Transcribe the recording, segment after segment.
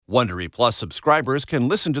Wondery Plus subscribers can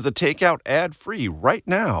listen to the Takeout ad-free right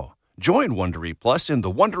now. Join Wondery Plus in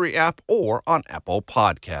the Wondery app or on Apple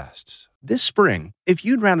Podcasts. This spring, if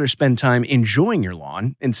you'd rather spend time enjoying your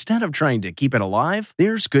lawn instead of trying to keep it alive,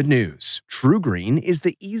 there's good news. True Green is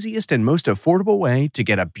the easiest and most affordable way to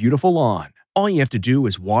get a beautiful lawn. All you have to do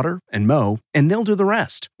is water and mow, and they'll do the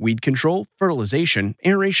rest. Weed control, fertilization,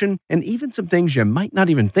 aeration, and even some things you might not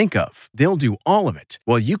even think of. They'll do all of it,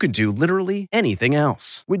 while you can do literally anything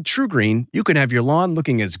else. With True Green, you can have your lawn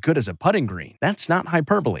looking as good as a putting green. That's not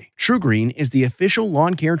hyperbole. True Green is the official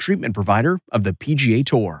lawn care treatment provider of the PGA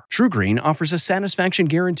Tour. True Green offers a satisfaction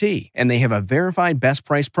guarantee, and they have a verified best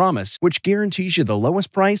price promise, which guarantees you the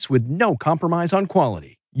lowest price with no compromise on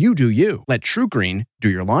quality. You do you. Let True Green do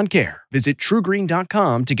your lawn care. Visit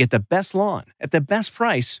truegreen.com to get the best lawn at the best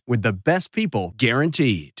price with the best people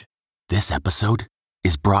guaranteed. This episode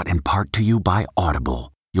is brought in part to you by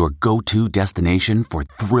Audible, your go-to destination for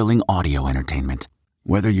thrilling audio entertainment.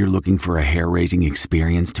 Whether you're looking for a hair-raising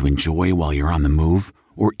experience to enjoy while you're on the move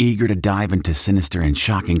or eager to dive into sinister and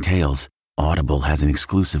shocking tales, Audible has an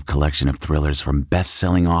exclusive collection of thrillers from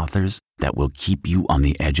best-selling authors that will keep you on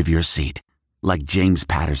the edge of your seat. Like James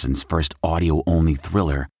Patterson's first audio-only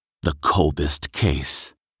thriller, The Coldest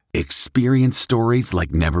Case. Experience stories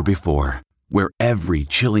like never before, where every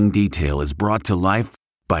chilling detail is brought to life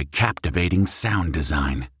by captivating sound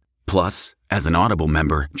design. Plus, as an Audible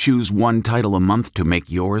member, choose one title a month to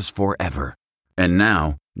make yours forever. And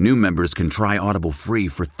now, new members can try Audible free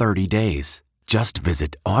for 30 days. Just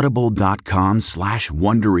visit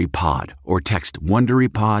audible.com/WonderyPod or text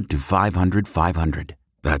WonderyPod to 500-500.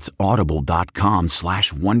 That's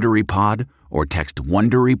audible.com/WonderyPod or text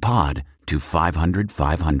WonderyPod to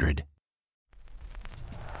 500-500.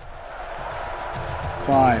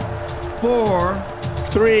 5, 4,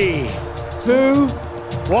 3, 2,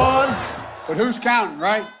 1. But who's counting,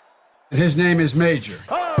 right? His name is Major.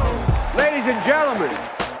 Oh, ladies and gentlemen,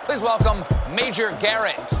 please welcome Major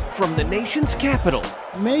Garrett. From the nation's capital.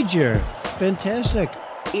 Major, fantastic.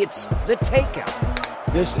 It's The Takeout.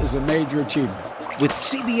 This is a major achievement. With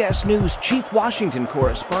CBS News Chief Washington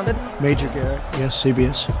Correspondent Major Garrett, yes,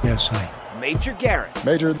 CBS, yes, hi. Major Garrett.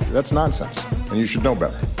 Major, that's nonsense, and you should know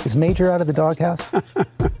better. Is Major out of the doghouse?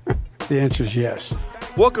 The answer is yes.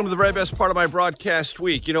 Welcome to the very best part of my broadcast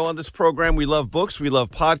week. You know, on this program, we love books, we love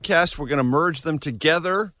podcasts. We're going to merge them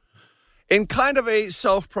together in kind of a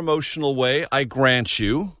self-promotional way, I grant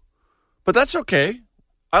you. But that's okay.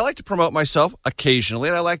 I like to promote myself occasionally,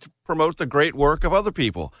 and I like to promote the great work of other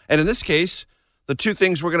people. And in this case, the two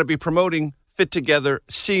things we're going to be promoting fit together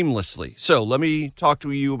seamlessly. So let me talk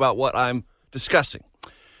to you about what I'm discussing.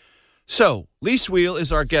 So Lise Wiehl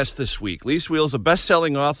is our guest this week. Lise Wiehl is a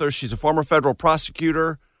best-selling author. She's a former federal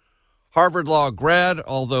prosecutor, Harvard Law grad,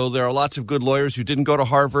 although there are lots of good lawyers who didn't go to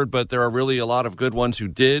Harvard, but there are really a lot of good ones who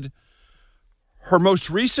did. Her most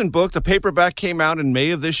recent book, the paperback, came out in May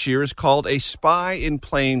of this year, is called A Spy in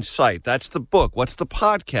Plain Sight. That's the book. What's the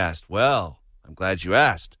podcast? Well, I'm glad you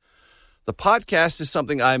asked. The podcast is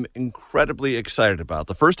something I'm incredibly excited about.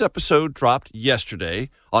 The first episode dropped yesterday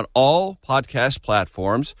on all podcast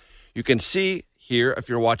platforms. You can see here, if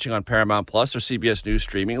you're watching on Paramount Plus or CBS News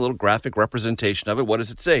Streaming, a little graphic representation of it. What does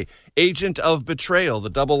it say? Agent of Betrayal, the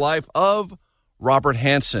double life of Robert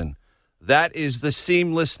Hansen. That is the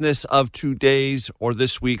seamlessness of today's or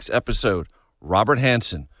this week's episode. Robert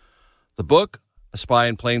Hansen. The book, A Spy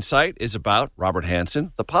in Plain Sight, is about Robert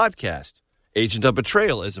Hansen. The podcast, Agent of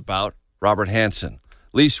Betrayal, is about Robert Hansen.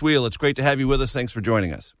 Lise Wiehl, it's great to have you with us. Thanks for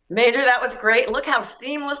joining us. Major, that was great. Look how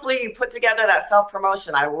seamlessly you put together that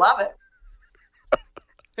self-promotion. I love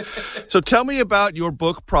it. So tell me about your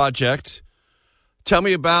book project. Tell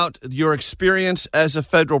me about your experience as a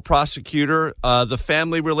federal prosecutor, the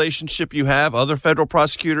family relationship you have, other federal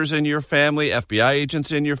prosecutors in your family, FBI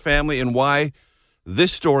agents in your family, and why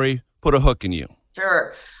this story put a hook in you.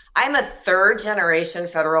 Sure. I'm a third-generation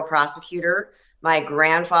federal prosecutor. My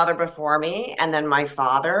grandfather before me and then my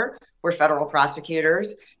father were federal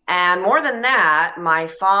prosecutors. And more than that, my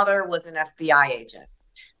father was an FBI agent.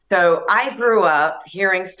 So I grew up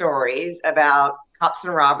hearing stories about cops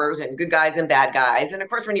and robbers and good guys and bad guys. And of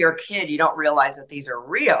course, when you're a kid, you don't realize that these are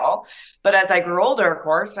real. But as I grew older, of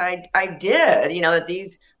course, I did, that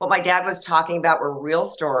these, what my dad was talking about were real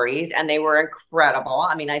stories and they were incredible.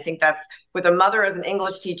 I mean, I think that's with a mother as an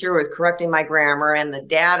English teacher who was correcting my grammar and the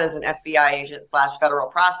dad as an FBI agent / federal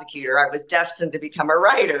prosecutor, I was destined to become a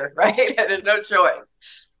writer, right? I had no choice.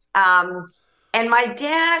 And my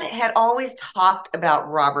dad had always talked about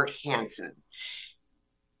Robert Hansen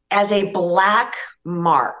as a black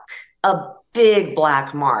mark, a big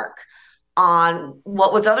black mark on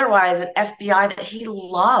what was otherwise an FBI that he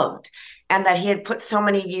loved and that he had put so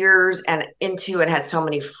many years into and had so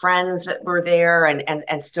many friends that were there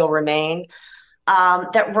and still remained.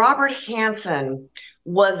 That Robert Hansen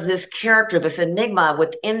was this character, this enigma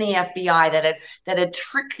within the FBI that had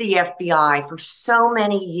tricked the FBI for so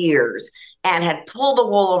many years and had pulled the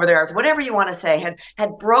wool over their eyes, whatever you want to say,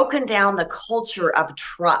 had broken down the culture of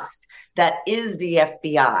trust that is the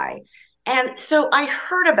FBI. And so I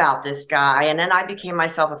heard about this guy, and then I became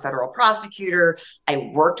myself a federal prosecutor. I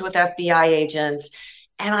worked with FBI agents,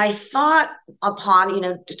 and I thought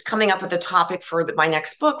upon, just coming up with a topic for my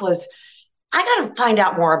next book was, I got to find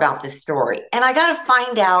out more about this story. And I got to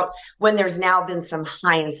find out when there's now been some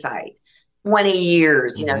hindsight, 20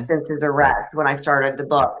 years, since his arrest, when I started the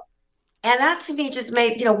book. And that to me just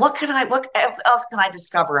made, what else can I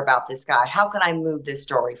discover about this guy? How can I move this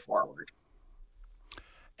story forward?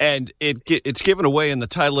 And it's given away in the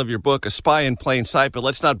title of your book, A Spy in Plain Sight, but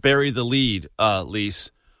let's not bury the lead,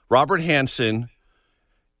 Lise. Robert Hansen,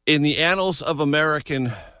 in the annals of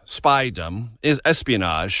American spydom, is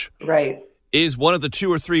espionage. Right. Is one of the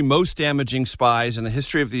 2 or 3 most damaging spies in the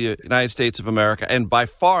history of the United States of America, and by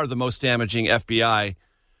far the most damaging FBI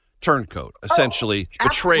turncoat, essentially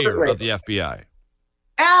betrayer of the FBI.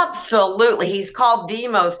 Absolutely. He's called the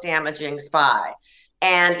most damaging spy.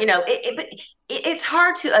 And, it's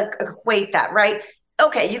hard to equate that, right?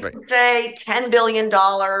 Okay, you could say $10 billion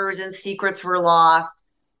in secrets were lost.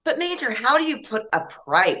 But Major, how do you put a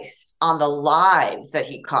price on the lives that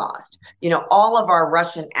he cost? All of our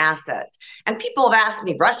Russian assets. And people have asked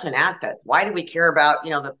me, Russian assets, why do we care about,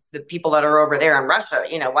 the people that are over there in Russia?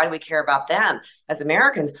 Why do we care about them as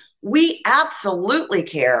Americans? We absolutely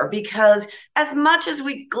care because as much as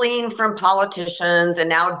we glean from politicians and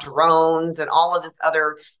now drones and all of this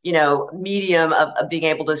other, medium of being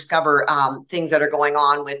able to discover things that are going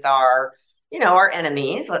on with our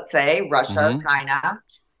enemies, let's say Russia, China.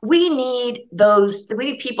 We need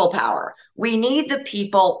people power. We need the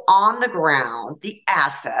people on the ground, the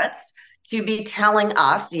assets, to be telling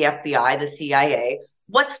us, the FBI, the CIA,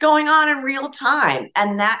 what's going on in real time.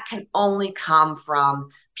 And that can only come from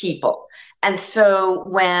people. And so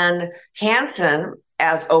when Hansen,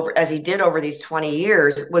 as he did over these 20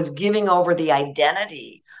 years, was giving over the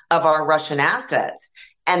identity of our Russian assets,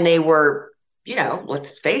 and they were,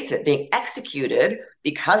 let's face it, being executed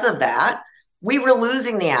because of that, we were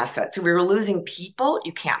losing the assets. So we were losing people.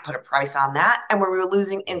 You can't put a price on that. And we were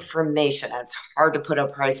losing information. And it's hard to put a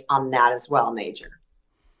price on that as well, Major.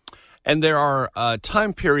 And there are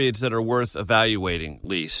time periods that are worth evaluating,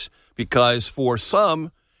 Lise, because for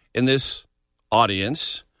some in this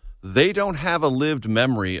audience, they don't have a lived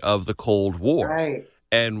memory of the Cold War. Right.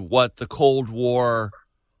 And what the Cold War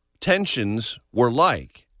tensions were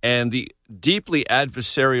like. And the deeply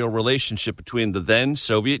adversarial relationship between the then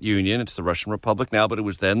Soviet Union, it's the Russian Republic now, but it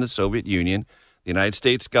was then the Soviet Union, the United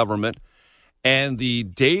States government, and the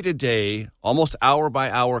day-to-day, almost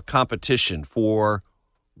hour-by-hour competition for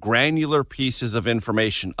granular pieces of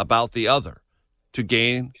information about the other to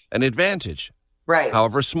gain an advantage, right?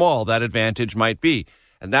 However small that advantage might be.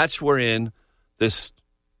 And that's wherein this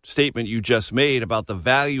statement you just made about the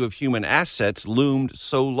value of human assets loomed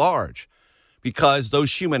so large. Because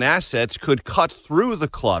those human assets could cut through the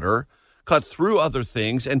clutter, cut through other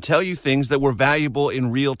things, and tell you things that were valuable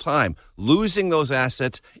in real time. Losing those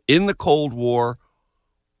assets in the Cold War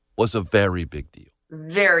was a very big deal.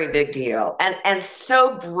 Very big deal. And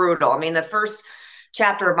so brutal. I mean, the first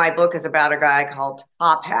chapter of my book is about a guy called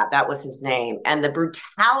Top Hat. That was his name. And the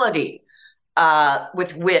brutality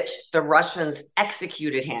with which the Russians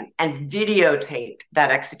executed him and videotaped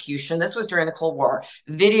that execution. This was during the Cold War.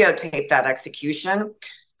 Videotaped that execution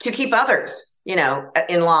to keep others,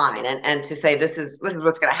 in line and to say, this is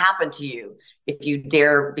what's going to happen to you if you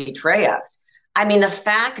dare betray us. I mean, the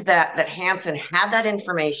fact that Hansen had that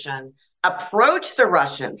information, approached the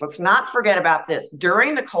Russians, let's not forget about this,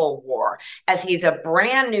 during the Cold War, as he's a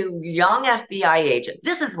brand new young FBI agent.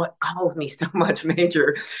 This is what galls me so much,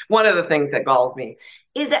 Major. One of the things that galls me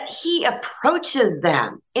is that he approaches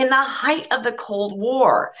them in the height of the Cold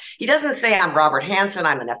War. He doesn't say, I'm Robert Hansen,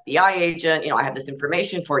 I'm an FBI agent, I have this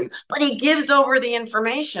information for you. But he gives over the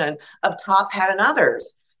information of Top Hat and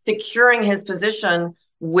others, securing his position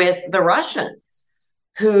with the Russians,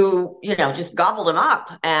 who, just gobbled him up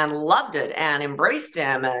and loved it and embraced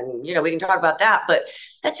him. And, we can talk about that, but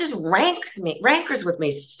that just rancors with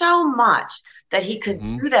me so much that he could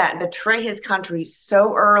do that and betray his country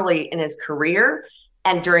so early in his career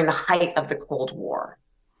and during the height of the Cold War.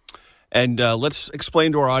 And let's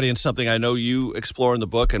explain to our audience something I know you explore in the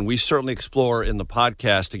book, and we certainly explore in the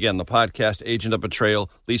podcast. Again, the podcast, Agent of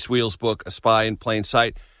Betrayal, Lee Wiehl's book, A Spy in Plain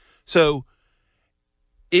Sight. So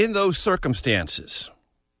in those circumstances,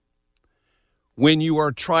 when you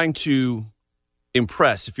are trying to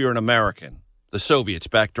impress, if you're an American, the Soviets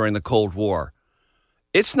back during the Cold War,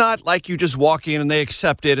 it's not like you just walk in and they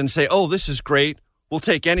accept it and say, oh, this is great, we'll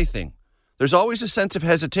take anything. There's always a sense of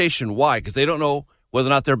hesitation. Why? Because they don't know whether or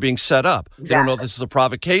not they're being set up. They don't know if this is a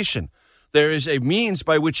provocation. There is a means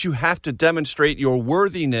by which you have to demonstrate your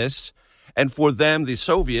worthiness. And for them, the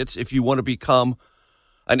Soviets, if you want to become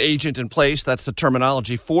an agent in place, that's the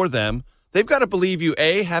terminology for them, they've got to believe you,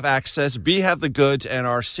 A, have access, B, have the goods, and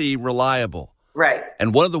are C, reliable. Right.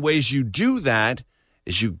 And one of the ways you do that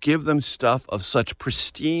is you give them stuff of such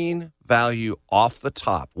pristine value off the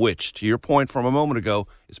top, which, to your point from a moment ago,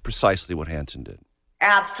 is precisely what Hansen did.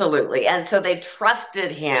 Absolutely. And so they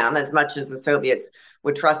trusted him as much as the Soviets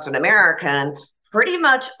would trust an American pretty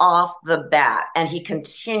much off the bat. And he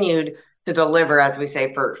continued to deliver, as we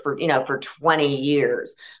say, for 20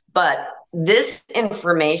 years. But this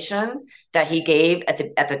information that he gave at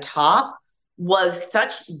the top was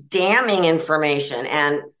such damning information,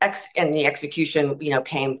 and the execution,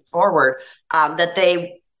 came forward, that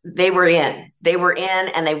they were in. They were in,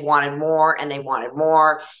 and they wanted more, and they wanted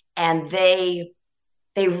more, and they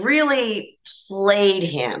really played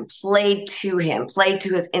to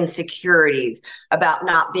his insecurities about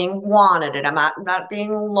not being wanted and about not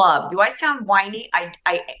being loved. Do I sound whiny? I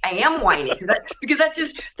am whiny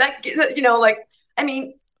because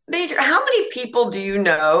Major, how many people do you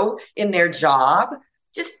know in their job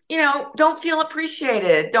just, don't feel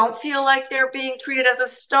appreciated, don't feel like they're being treated as a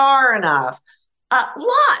star enough?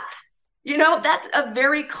 Lots. That's a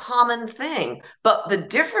very common thing. But the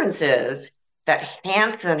difference is that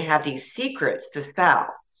Hansen had these secrets to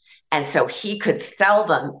sell. And so he could sell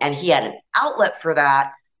them, and he had an outlet for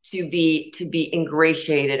that to be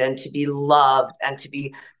ingratiated and to be loved and to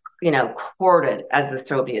be, courted as the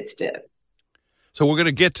Soviets did. So we're going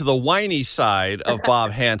to get to the whiny side of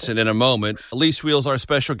Bob Hansen in a moment. Lee Wiehl's our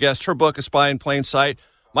special guest. Her book, A Spy in Plain Sight,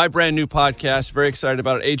 my brand new podcast. Very excited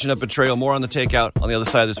about it. Agent of Betrayal. More on the takeout on the other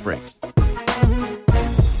side of this break.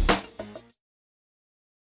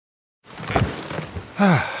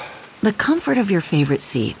 The comfort of your favorite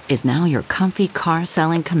seat is now your comfy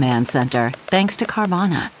car-selling command center, thanks to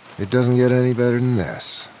Carvana. It doesn't get any better than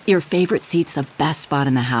this. Your favorite seat's the best spot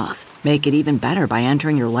in the house. Make it even better by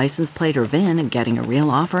entering your license plate or VIN and getting a real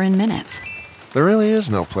offer in minutes. There really is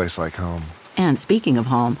no place like home. And speaking of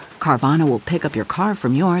home, Carvana will pick up your car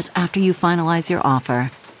from yours after you finalize your offer.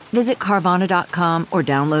 Visit Carvana.com or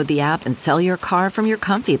download the app and sell your car from your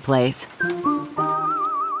comfy place.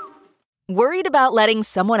 Worried about letting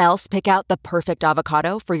someone else pick out the perfect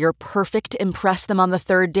avocado for your perfect impress them on the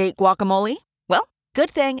third date guacamole? Well, good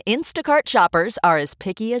thing Instacart shoppers are as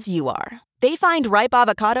picky as you are. They find ripe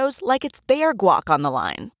avocados like it's their guac on the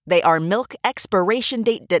line. They are milk expiration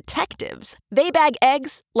date detectives. They bag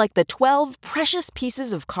eggs like the 12 precious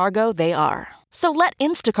pieces of cargo they are. So let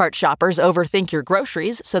Instacart shoppers overthink your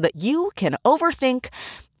groceries so that you can overthink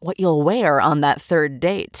what you'll wear on that third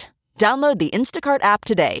date. Download the Instacart app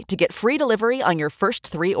today to get free delivery on your first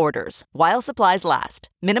 3 orders, while supplies last.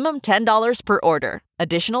 Minimum $10 per order.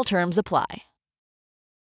 Additional terms apply.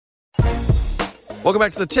 Welcome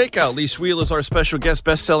back to The Takeout. Lee Wiehl is our special guest,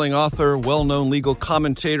 best-selling author, well-known legal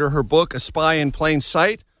commentator. Her book, A Spy in Plain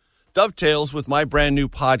Sight, dovetails with my brand new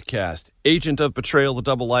podcast, Agent of Betrayal, The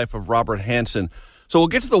Double Life of Robert Hansen. So we'll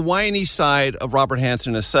get to the whiny side of Robert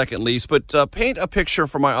Hansen in a second, Lise, but paint a picture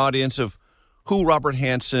for my audience of who Robert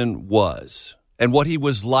Hansen was and what he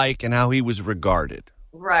was like and how he was regarded.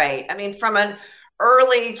 Right. I mean, from an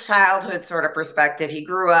early childhood sort of perspective, he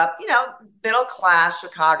grew up, middle class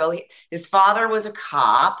Chicago. His father was a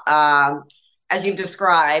cop, as you've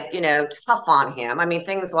described, tough on him. I mean,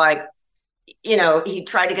 things like, he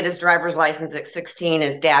tried to get his driver's license at 16.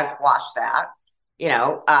 His dad quashed that.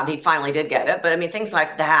 He finally did get it. But I mean, things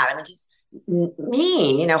like that. I mean, just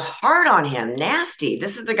mean, hard on him, nasty.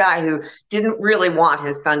 This is the guy who didn't really want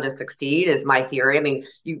his son to succeed, is my theory. I mean,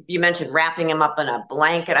 you mentioned wrapping him up in a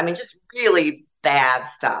blanket. I mean, just really bad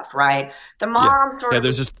stuff, right? The mom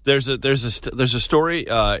there's a story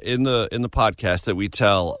in the podcast that we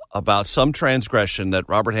tell about some transgression that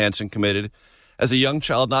Robert Hansen committed as a young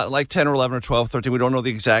child, not like 10 or 11 or 12, 13. We don't know the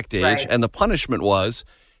exact age. Right. And the punishment was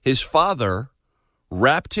his father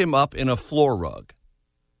wrapped him up in a floor rug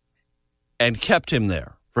and kept him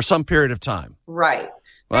there for some period of time. Right.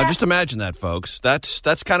 Well, just imagine that, folks. That's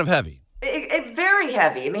kind of heavy. Very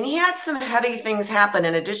heavy. I mean, he had some heavy things happen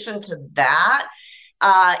in addition to that.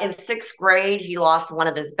 In sixth grade, he lost one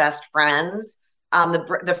of his best friends.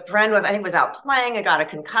 The friend was, I think, was out playing and got a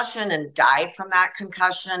concussion and died from that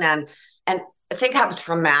concussion. And think how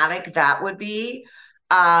traumatic that would be.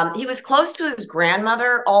 He was close to his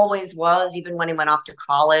grandmother, always was, even when he went off to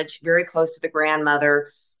college, very close to the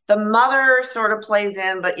grandmother. The mother sort of plays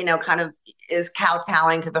in, but, kind of is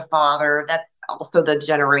kowtowing to the father. That's also the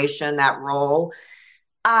generation, that role.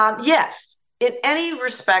 Yes, in any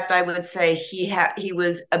respect, I would say he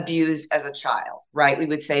was abused as a child, right? We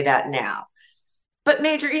would say that now. But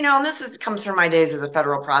Major, and comes from my days as a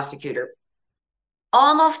federal prosecutor.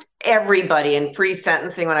 Almost everybody in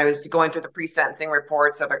pre-sentencing, when I was going through the pre-sentencing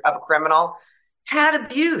reports of a criminal, had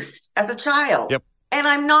abuse as a child. Yep. And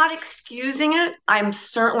I'm not excusing it. I'm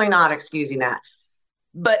certainly not excusing that.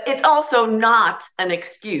 But it's also not an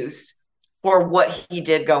excuse for what he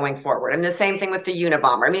did going forward. And the same thing with the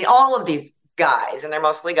Unabomber. I mean, all of these guys, and they're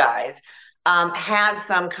mostly guys, had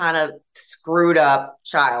some kind of screwed up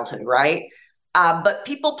childhood, right? But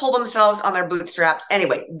people pull themselves on their bootstraps.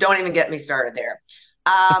 Anyway, don't even get me started there.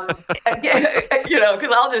 Because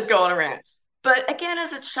I'll just go on a rant. But again,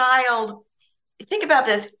 as a child, think about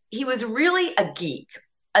this. He was really a geek,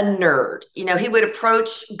 a nerd. He would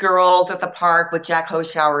approach girls at the park with Jack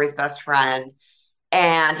Hoshauer, his best friend.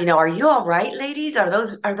 And, are you all right, ladies? Are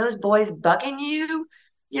those boys bugging you?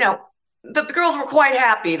 The girls were quite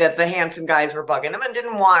happy that the handsome guys were bugging them and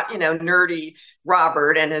didn't want, nerdy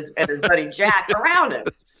Robert and his buddy Jack around him.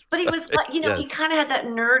 But he was like, Yes. He kind of had that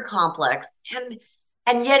nerd complex.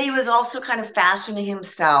 And yet he was also kind of fashioning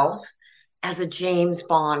himself as a James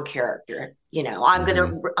Bond character. I'm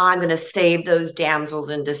gonna save those damsels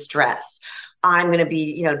in distress. I'm gonna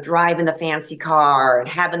be, driving the fancy car and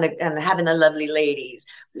having the lovely ladies.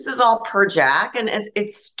 This is all per Jack, and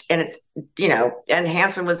it's and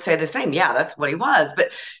Hansen would say the same. Yeah, that's what he was. But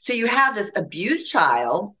so you have this abused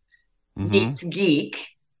child, meets geek,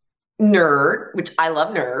 nerd, which I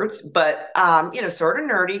love nerds, but sort of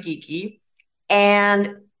nerdy, geeky,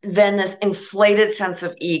 and then this inflated sense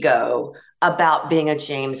of ego about being a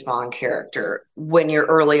James Bond character when you're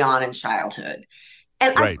early on in childhood.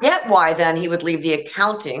 And right. I get why then he would leave the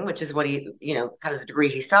accounting, which is what he, kind of the degree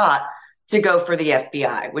he sought, to go for the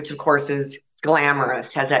FBI, which of course is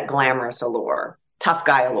glamorous, has that glamorous allure, tough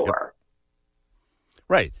guy allure. Yep.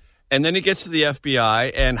 Right. And then he gets to the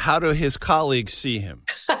FBI, and how do his colleagues see him?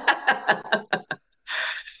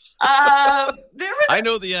 I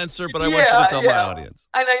know the answer, but I want you to tell my audience.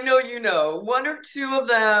 And I know one or two of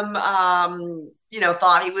them,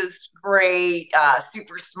 thought he was great,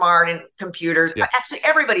 super smart in computers. Yeah. Actually,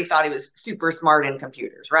 everybody thought he was super smart in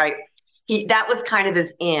computers, right? That was kind of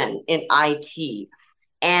his in IT.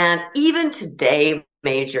 And even today,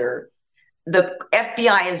 Major, the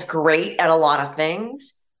FBI is great at a lot of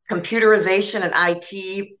things. Computerization and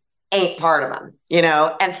IT ain't part of them,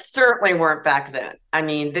 and certainly weren't back then. I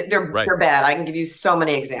mean, they're bad. I can give you so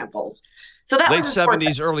many examples. So that late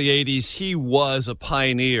 70s, early 80s, he was a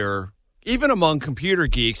pioneer, even among computer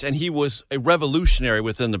geeks, and he was a revolutionary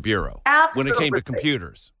within the Bureau. Absolutely. When it came to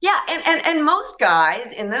computers. Yeah, and most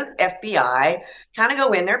guys in the FBI kind of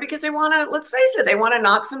go in there because they want to, let's face it, they want to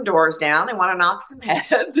knock some doors down, they want to knock some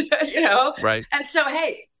heads, Right. And so,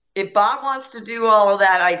 hey, if Bob wants to do all of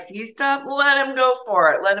that IT stuff, let him go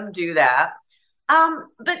for it. Let him do that.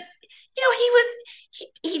 But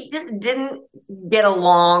he just didn't get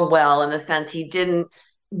along well, in the sense he didn't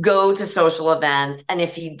go to social events, and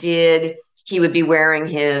if he did, he would be wearing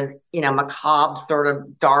his, macabre sort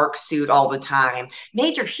of dark suit all the time.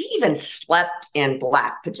 Major, he even slept in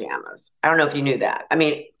black pajamas. I don't know if you knew that. I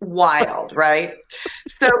mean, wild, right?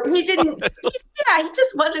 So he didn't, he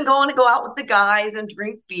just wasn't going to go out with the guys and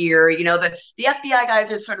drink beer. The FBI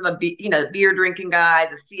guys are sort of the beer drinking guys.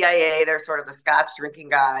 The CIA, they're sort of the scotch drinking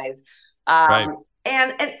guys. Right.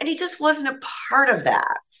 And he just wasn't a part of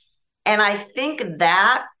that. And I think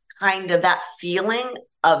that kind of that feeling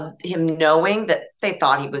of him knowing that they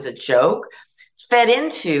thought he was a joke fed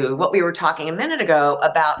into what we were talking a minute ago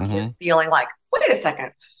about him feeling like, wait a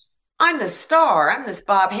second, I'm the star. I'm this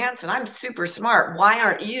Bob Hansen. I'm super smart. Why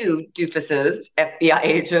aren't you doofuses, FBI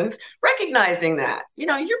agents, recognizing that?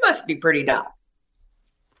 You must be pretty dumb.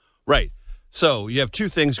 Right. So you have two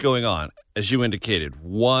things going on, as you indicated.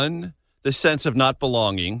 One, the sense of not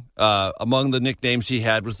belonging. Among the nicknames he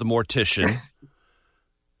had was the Mortician.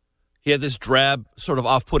 He had this drab, sort of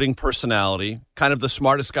off-putting personality, kind of the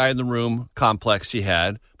smartest guy in the room complex he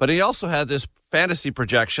had. But he also had this fantasy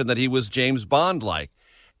projection that he was James Bond-like.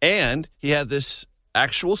 And he had this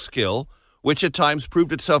actual skill, which at times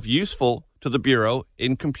proved itself useful to the Bureau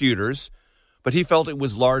in computers, but he felt it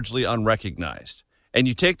was largely unrecognized. And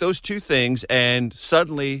you take those two things and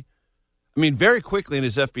suddenly, very quickly in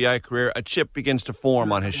his FBI career, a chip begins to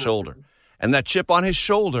form on his shoulder. And that chip on his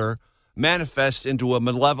shoulder manifests into a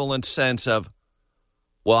malevolent sense of,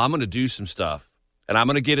 well, I'm going to do some stuff. And I'm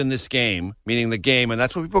going to get in this game, meaning the game, and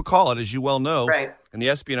that's what people call it, as you well know, right. In the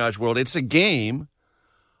espionage world. It's a game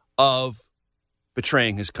of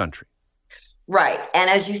betraying his country. Right. And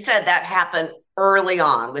as you said, that happened early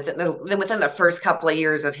on, within the first couple of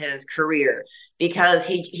years of his career, because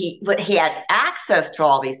he had access to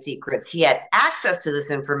all these secrets. He had access to this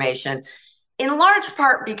information, in large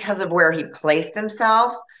part because of where he placed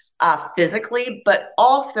himself physically, but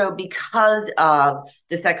also because of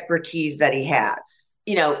this expertise that he had.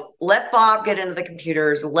 Let Bob get into the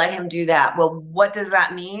computers, let him do that. Well, what does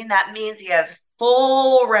that mean? That means he has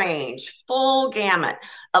full range, full gamut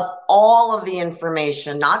of all of the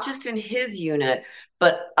information, not just in his unit,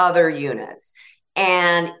 but other units.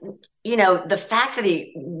 And, the fact that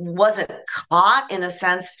he wasn't caught, in a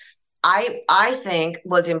sense, I think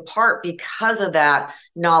was in part because of that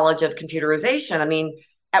knowledge of computerization.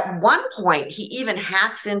 At one point, he even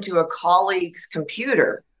hacks into a colleague's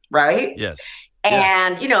computer, right? Yes.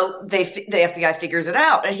 And, the FBI figures it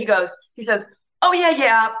out. And he says, oh,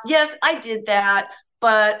 yes, I did that.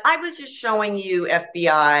 But I was just showing you,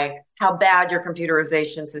 FBI, how bad your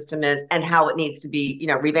computerization system is and how it needs to be,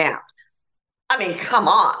 revamped. Come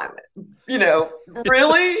on,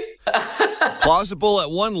 really? Plausible at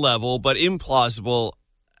one level, but implausible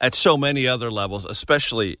at so many other levels,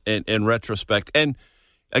 especially in retrospect. And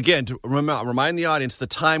again, to remind the audience, the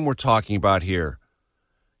time we're talking about here,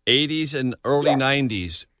 80s and early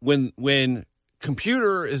 90s, when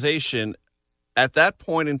computerization at that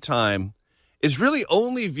point in time is really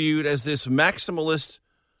only viewed as this maximalist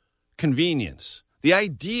convenience. The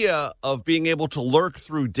idea of being able to lurk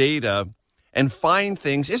through data and find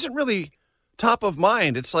things isn't really top of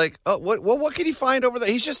mind. It's like, oh, what can he find over there?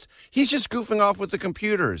 He's just goofing off with the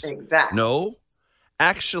computers. Exactly. No,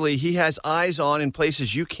 actually, he has eyes on in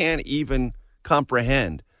places you can't even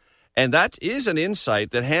comprehend. And that is an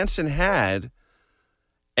insight that Hansen had,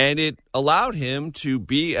 and it allowed him to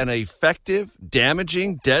be an effective,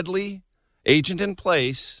 damaging, deadly agent in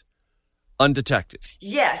place, undetected.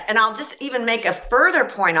 Yes, and I'll just even make a further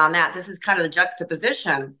point on that. This is kind of the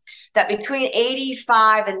juxtaposition that between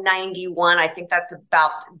 85 and 91, I think that's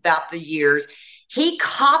about the years, he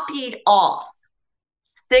copied off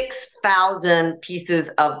 6,000 pieces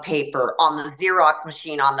of paper on the Xerox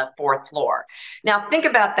machine on the 4th floor. Now, think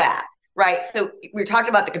about that, right? So we're talking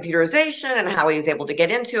about the computerization and how he was able to get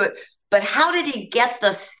into it, but how did he get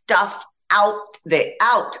the stuff out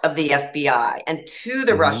of the FBI and to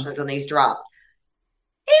the Russians on these drops?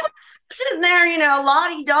 He was sitting there,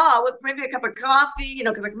 la-di-da with maybe a cup of coffee,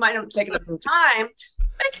 because it might have taken him some time.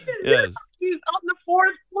 But he's on the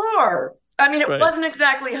 4th floor. It wasn't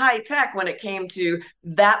exactly high tech when it came to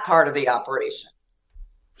that part of the operation.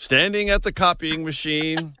 Standing at the copying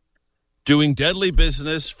machine, doing deadly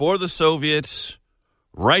business for the Soviets,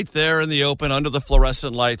 right there in the open under the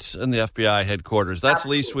fluorescent lights in the FBI headquarters. That's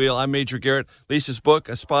Lise Wiehl. I'm Major Garrett. Lisa's book,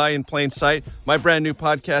 A Spy in Plain Sight. My brand new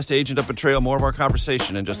podcast, Agent of Betrayal. More of our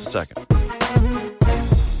conversation in just a second.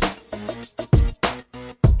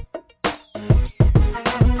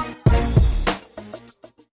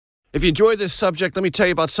 If you enjoy this subject, let me tell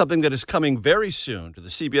you about something that is coming very soon to the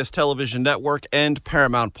CBS television network and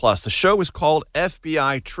Paramount Plus. The show is called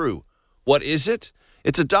FBI True. What is it?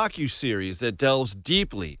 It's a docuseries that delves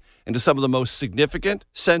deeply into some of the most significant,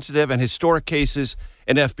 sensitive, and historic cases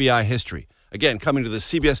in FBI history. Again, coming to the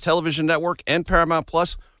CBS television network and Paramount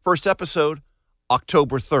Plus. First episode,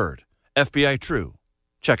 October 3rd. FBI True.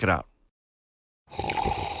 Check it out.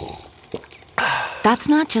 That's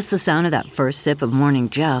not just the sound of that first sip of Morning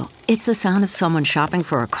Joe. It's the sound of someone shopping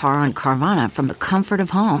for a car on Carvana from the comfort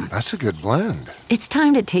of home. That's a good blend. It's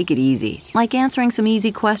time to take it easy, like answering some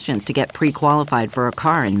easy questions to get pre-qualified for a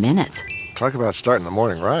car in minutes. Talk about starting the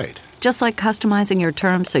morning right. Just like customizing your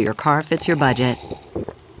terms so your car fits your budget.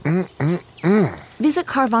 Visit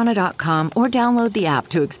Carvana.com or download the app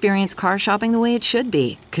to experience car shopping the way it should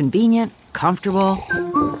be. Convenient, comfortable.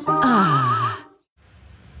 Ah.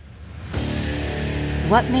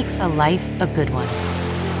 What makes a life a good one?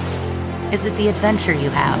 Is it the adventure you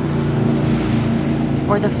have?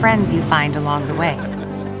 Or the friends you find along the way?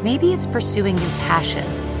 Maybe it's pursuing your passion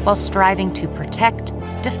while striving to protect,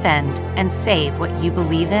 defend, and save what you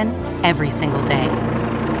believe in every single day.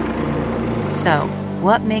 So,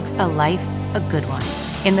 what makes a life a good one?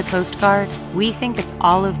 In the Coast Guard, we think it's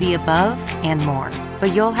all of the above and more,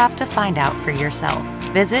 but you'll have to find out for yourself.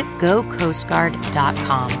 Visit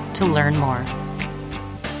GoCoastGuard.com to learn more.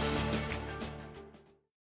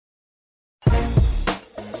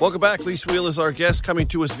 Welcome back. Lise Wiehl is our guest, coming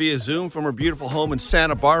to us via Zoom from her beautiful home in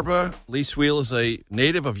Santa Barbara. Lise Wiehl is a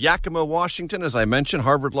native of Yakima, Washington, as I mentioned,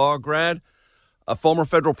 Harvard Law grad, a former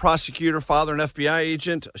federal prosecutor, father, and FBI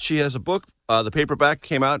agent. She has a book. The paperback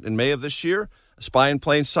came out in May of this year, A Spy in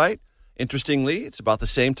Plain Sight. Interestingly, it's about the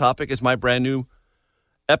same topic as my brand new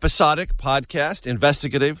episodic podcast,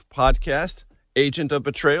 investigative podcast, Agent of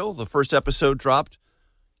Betrayal. The first episode dropped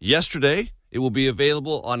yesterday. It will be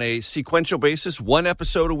available on a sequential basis, one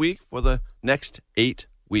episode a week for the next 8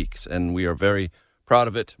 weeks. And we are very proud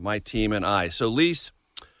of it, my team and I. So, Lise,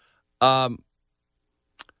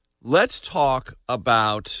 let's talk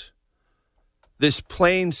about this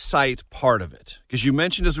plain sight part of it. Because you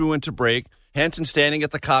mentioned as we went to break, Hansen standing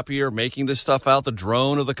at the copier, making this stuff out, the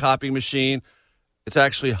drone of the copying machine. It's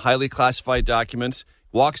actually highly classified documents.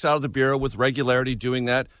 Walks out of the bureau with regularity doing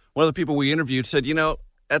that. One of the people we interviewed said,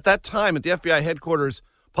 at that time at the FBI headquarters,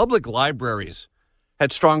 public libraries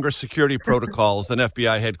had stronger security protocols than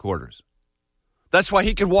FBI headquarters. That's why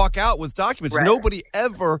he could walk out with documents. Right. Nobody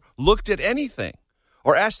ever looked at anything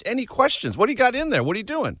or asked any questions. What do you got in there? What are you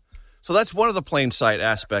doing? So that's one of the plain sight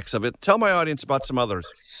aspects of it. Tell my audience about some others.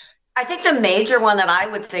 I think the major one that I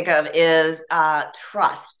would think of is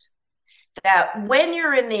trust. That when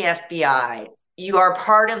you're in the FBI, you are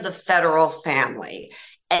part of the federal family.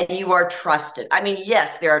 And you are trusted. I mean,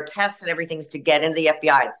 yes, there are tests and everything to get into the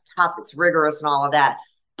FBI. It's tough, it's rigorous and all of that.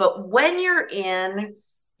 But when you're in,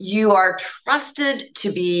 you are trusted to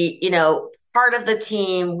be, part of the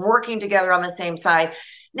team, working together on the same side.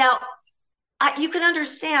 Now, you can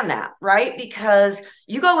understand that, right? Because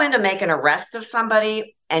you go in to make an arrest of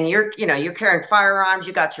somebody and you're carrying firearms,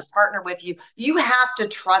 you got your partner with you. You have to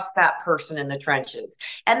trust that person in the trenches.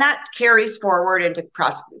 And that carries forward into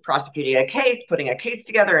prosecuting a case, putting a case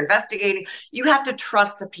together, investigating. You have to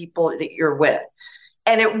trust the people that you're with.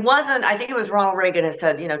 And it wasn't, I think it was Ronald Reagan who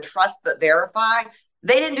said, trust but verify.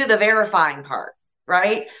 They didn't do the verifying part,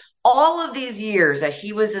 right? All of these years that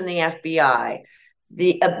he was in the FBI,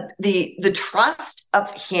 the trust of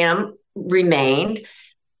him remained.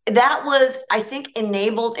 That was, I think,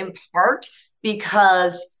 enabled in part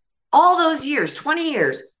because all those years, 20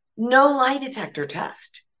 years, no lie detector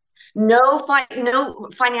test, no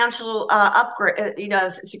financial upgrade,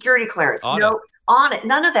 security clearance, audit,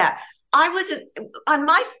 none of that. I was on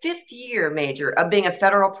my 5th year, Major, of being a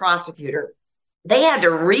federal prosecutor. They had to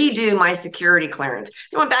redo my security clearance.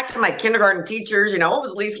 I went back to my kindergarten teachers, what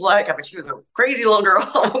was Lise like? I mean, she was a crazy little girl,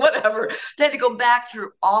 whatever. They had to go back through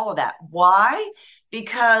all of that. Why?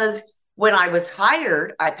 Because when I was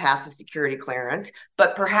hired, I passed the security clearance,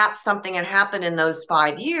 but perhaps something had happened in those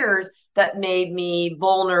 5 years that made me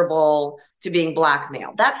vulnerable to being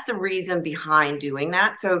blackmailed. That's the reason behind doing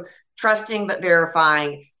that. So trusting but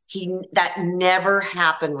verifying. That never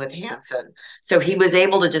happened with Hansen. So he was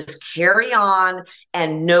able to just carry on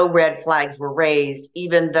and no red flags were raised,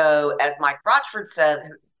 even though, as Mike Rochford said,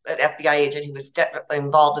 an FBI agent who was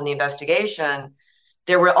involved in the investigation,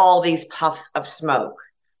 there were all these puffs of smoke.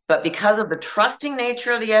 But because of the trusting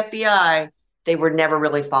nature of the FBI, they were never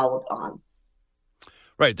really followed on.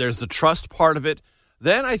 Right. There's the trust part of it.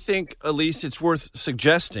 Then I think, Elise, it's worth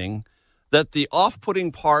suggesting that the off-putting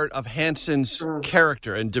part of Hansen's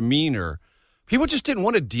character and demeanor, people just didn't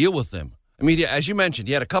want to deal with him. I mean, as you mentioned,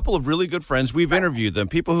 he had a couple of really good friends. We've interviewed them,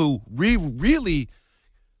 people who really,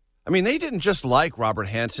 they didn't just like Robert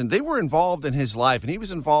Hansen. They were involved in his life, and he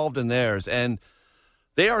was involved in theirs. And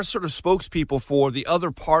they are sort of spokespeople for the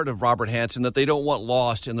other part of Robert Hansen that they don't want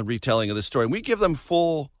lost in the retelling of this story. And we give them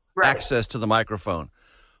full access to the microphone.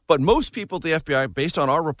 But most people at the FBI, based on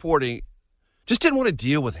our reporting, just didn't want to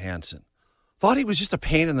deal with Hansen. Thought he was just a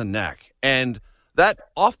pain in the neck. And that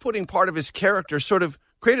off-putting part of his character sort of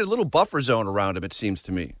created a little buffer zone around him, it seems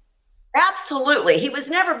to me. Absolutely. He was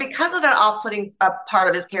never, because of that off-putting part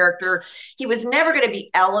of his character, he was never going to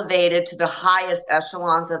be elevated to the highest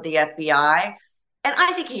echelons of the FBI. And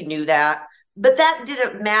I think he knew that. But that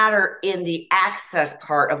didn't matter in the access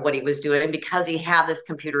part of what he was doing because he had this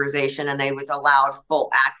computerization and they was allowed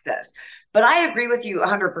full access. But I agree with you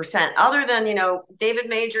 100%. Other than, David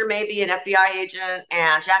Major, maybe an FBI agent,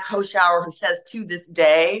 and Jack Hoschauer, who says to this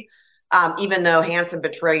day, even though Hansen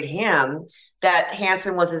betrayed him, that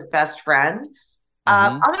Hansen was his best friend.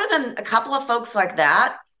 Other than a couple of folks like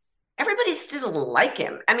that, everybody still like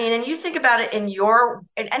him. I mean, and you think about it in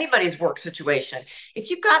anybody's work situation. If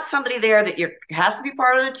you've got somebody there that has to be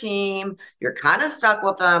part of the team, you're kind of stuck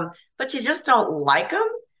with them, but you just don't like them,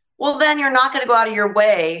 well, then you're not going to go out of your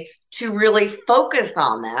way to really focus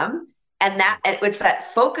on them. And it's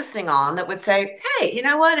that focusing on that would say, hey, you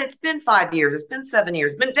know what? It's been 5 years. It's been 7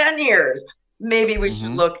 years. It's been 10 years. maybe we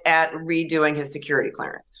should look at redoing his security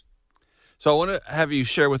clearance. So I want to have you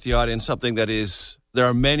share with the audience something that is, there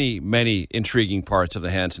are many, many intriguing parts of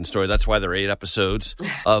the Hansen story. That's why there are 8 episodes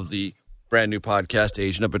of the brand new podcast,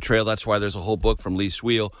 Agent of Betrayal. That's why there's a whole book from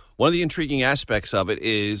Wiehl. One of the intriguing aspects of it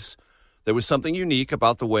is there was something unique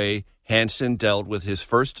about the way Hansen dealt with his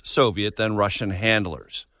first Soviet, then Russian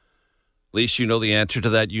handlers. Lise, you know the answer to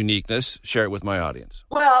that uniqueness. Share it with my audience.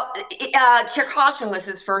 Well, Cherkashin was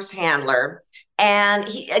his first handler. And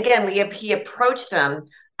he approached him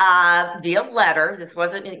via letter. This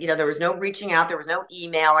wasn't, there was no reaching out. There was no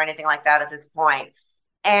email or anything like that at this point.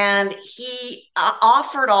 And he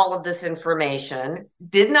offered all of this information,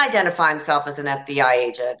 didn't identify himself as an FBI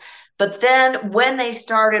agent. But then when they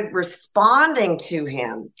started responding to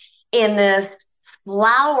him in this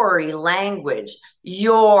flowery language,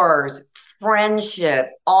 yours, friendship,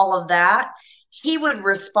 all of that, he would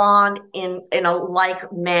respond in a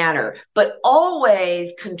like manner, but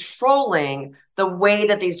always controlling the way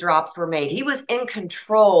that these drops were made. He was in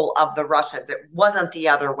control of the Russians. It wasn't the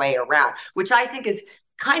other way around, which I think is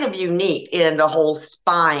kind of unique in the whole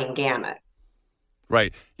spying gamut.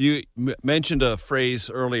 Right. You mentioned a phrase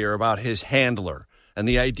earlier about his handler. And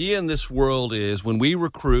the idea in this world is when we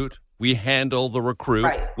recruit, we handle the recruit.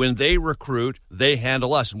 Right. When they recruit, they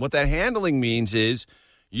handle us. And what that handling means is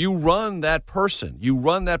you run that person. And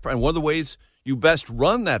one of the ways you best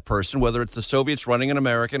run that person, whether it's the Soviets running an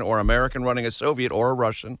American or American running a Soviet or a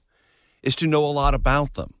Russian, is to know a lot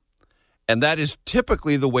about them. And that is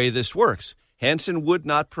typically the way this works. Hansen would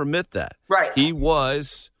not permit that. Right. He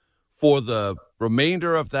was, for the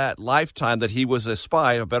remainder of that lifetime that he was a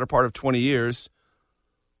spy, a better part of 20 years,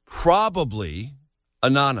 probably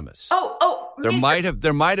anonymous. There might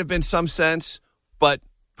have been some sense, but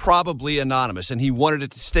probably anonymous, and he wanted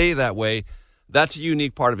it to stay that way. That's a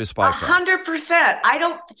unique part of his spy craft.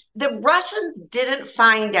 100%. The Russians didn't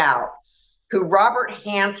find out who Robert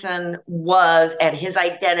Hansen was and his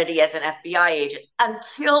identity as an FBI agent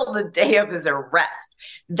until the day of his arrest.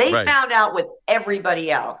 They found out with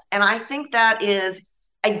everybody else. And I think that is,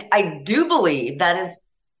 I do believe that is,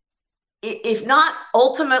 if not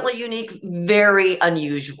ultimately unique, very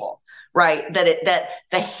unusual, right? That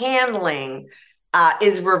the handling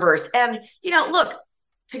is reversed. And, look,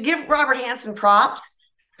 to give Robert Hansen props,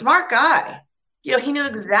 smart guy. He knew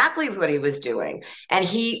exactly what he was doing, and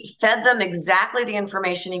he fed them exactly the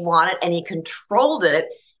information he wanted, and he controlled it.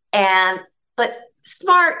 But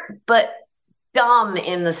smart, but dumb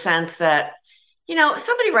in the sense that,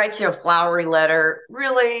 somebody writes you a flowery letter.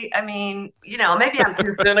 Really, I mean, maybe I'm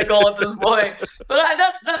too cynical at this point, but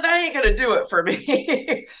that ain't gonna do it for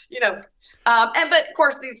me. But of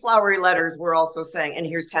course, these flowery letters were also saying, and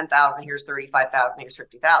here's 10,000, here's 35,000, here's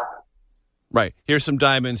 50,000. Right. Here's some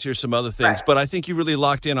diamonds. Here's some other things. Right. But I think you really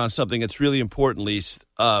locked in on something that's really important, Lise,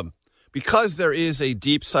 because there is a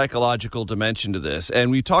deep psychological dimension to this.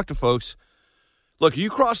 And we talk to folks, look, you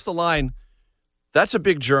cross the line, that's a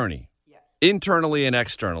big journey, internally and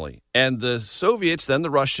externally. And the Soviets, then the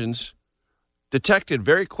Russians, detected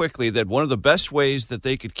very quickly that one of the best ways that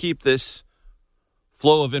they could keep this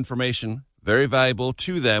flow of information very valuable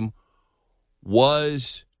to them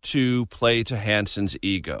was to play to Hansen's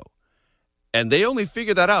ego. And they only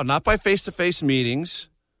figured that out, not by face-to-face meetings,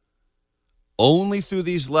 only through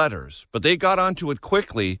these letters. But they got onto it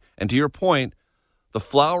quickly. And to your point, the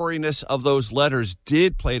floweriness of those letters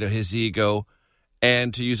did play to his ego.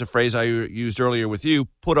 And to use a phrase I used earlier with you,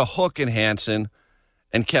 put a hook in Hansen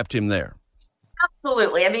and kept him there.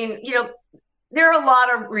 Absolutely. I mean, there are a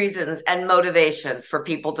lot of reasons and motivations for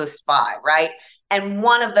people to spy, right? And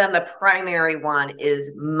one of them, the primary one,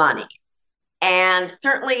 is money. And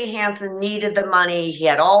certainly Hansen needed the money. He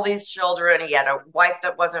had all these children. He had a wife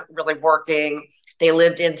that wasn't really working. They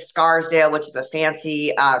lived in Scarsdale, which is a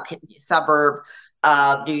fancy suburb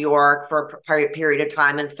of New York, for a period of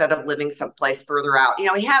time instead of living someplace further out.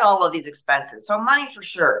 He had all of these expenses. So money for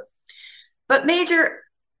sure. But Major,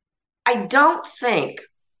 I don't think,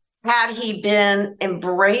 had he been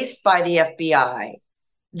embraced by the FBI,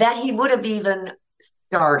 that he would have even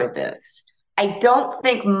started this. I don't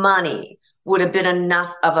think money would have been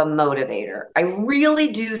enough of a motivator. I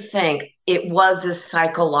really do think it was this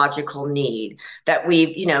psychological need that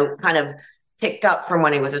we've, kind of picked up from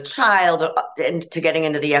when he was a child to getting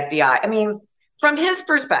into the FBI. I mean, from his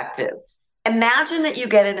perspective, imagine that you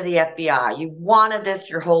get into the FBI. You've wanted this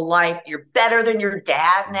your whole life. You're better than your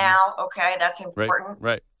dad now. Okay, that's important.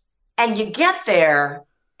 Right. And you get there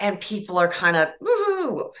and people are kind of,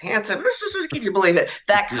 woohoo, Hansen, can you believe it?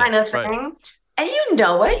 That kind of thing. Right. And you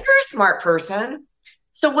know it. You're a smart person.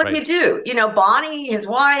 So what do you do? Bonnie, his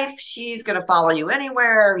wife, she's going to follow you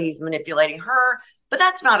anywhere. He's manipulating her. But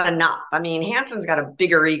that's not enough. I mean, Hanson's got a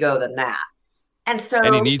bigger ego than that. And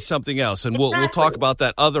he needs something else. And we'll talk about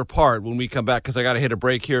that other part when we come back, because I got to hit a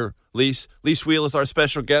break here. Lise Wiehl is our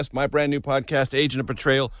special guest. My brand new podcast, Agent of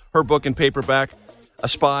Betrayal, her book in paperback, A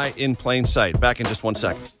Spy in Plain Sight. Back in just 1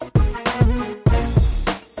 second.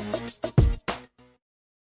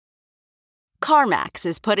 CarMax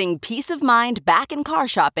is putting peace of mind back in car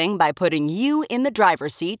shopping by putting you in the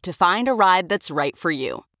driver's seat to find a ride that's right for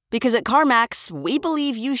you. Because at CarMax, we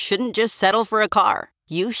believe you shouldn't just settle for a car.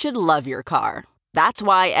 You should love your car. That's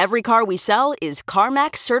why every car we sell is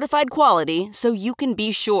CarMax certified quality, so you can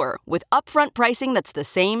be sure with upfront pricing that's the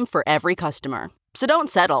same for every customer. So don't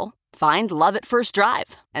settle. Find love at first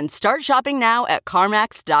drive and start shopping now at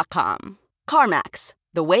CarMax.com. CarMax,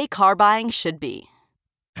 the way car buying should be.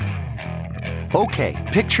 Okay,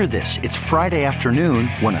 picture this. It's Friday afternoon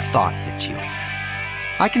when a thought hits you.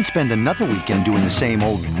 I can spend another weekend doing the same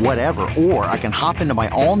old whatever, or I can hop into my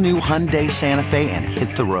all-new Hyundai Santa Fe and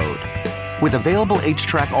hit the road. With available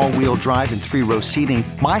H-Track all-wheel drive and 3-row seating,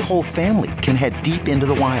 my whole family can head deep into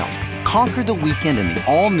the wild. Conquer the weekend in the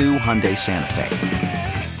all-new Hyundai Santa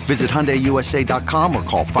Fe. Visit HyundaiUSA.com or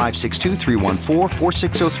call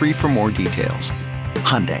 562-314-4603 for more details.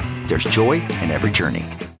 Hyundai, there's joy in every journey.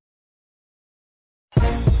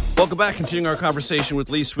 Welcome back. Continuing our conversation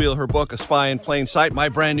with Lise Wiehl, her book, A Spy in Plain Sight, my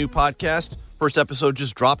brand new podcast. First episode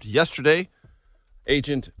just dropped yesterday.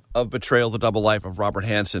 Agent of Betrayal, The Double Life of Robert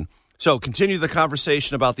Hansen. So continue the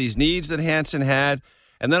conversation about these needs that Hansen had.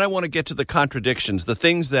 And then I want to get to the contradictions, the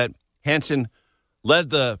things that Hansen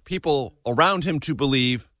led the people around him to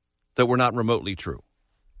believe that were not remotely true.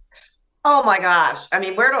 Oh my gosh. I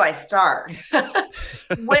mean, where do I start?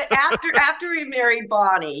 After he married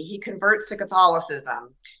Bonnie, he converts to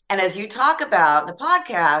Catholicism. And as you talk about in the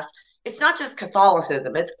podcast, it's not just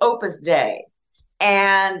Catholicism, it's Opus Dei.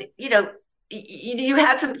 And, you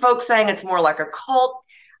had some folks saying it's more like a cult.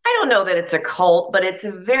 I don't know that it's a cult, but it's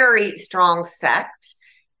a very strong sect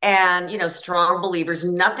and, strong believers.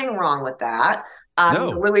 Nothing wrong with that.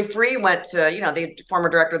 No. Willie Free went to, the former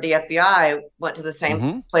director of the FBI went to the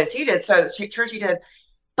same place he did. So church he did.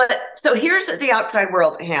 But so here's the outside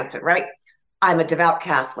world, Hansen, right? I'm a devout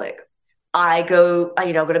Catholic. I go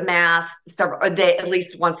to mass a day, at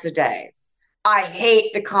least once a day. I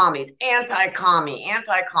hate the commies, anti-commie,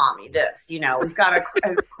 this, we've got a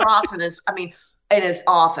cross in his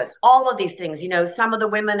office, all of these things, some of the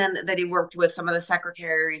women that he worked with, some of the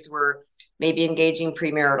secretaries were maybe engaging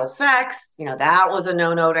premarital sex, that was a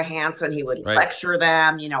no-no to Hansen. He would lecture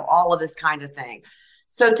them, all of this kind of thing.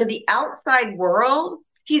 So to the outside world,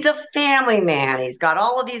 he's a family man. He's got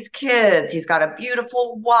all of these kids. He's got a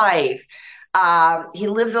beautiful wife. He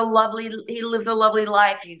lives a lovely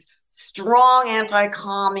life. He's strong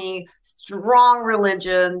anti-commie, strong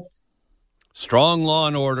religions, strong law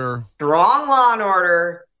and order.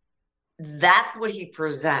 That's what he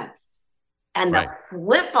presents. And the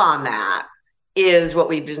flip on that is what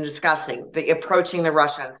we've been discussing, the approaching the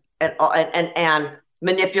Russians and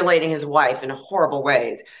manipulating his wife in horrible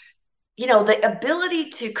ways. The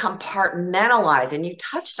ability to compartmentalize, and you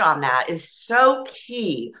touched on that, is so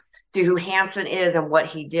key to who Hansen is and what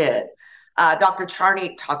he did. Dr.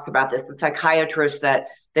 Charney talked about this, the psychiatrist that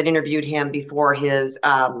interviewed him before his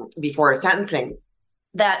sentencing,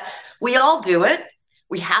 that we all do it.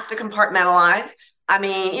 We have to compartmentalize. I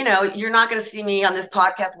mean, you're not going to see me on this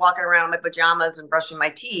podcast walking around in my pajamas and brushing my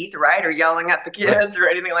teeth, right? Or yelling at the kids or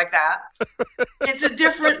anything like that. It's a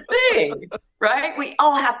different thing, right? We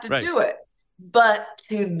all have to do it. But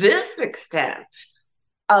to this extent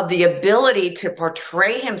of the ability to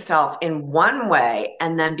portray himself in one way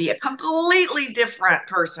and then be a completely different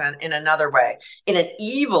person in another way, in an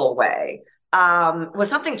evil way, was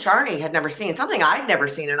something Charney had never seen, something I'd never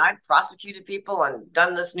seen. And I've prosecuted people and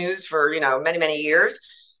done this news for, many, many years.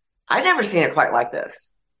 I'd never seen it quite like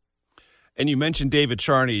this. And you mentioned David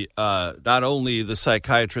Charney, not only the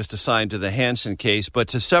psychiatrist assigned to the Hansen case, but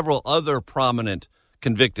to several other prominent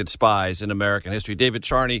convicted spies in American history. David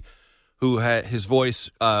Charney, who his voice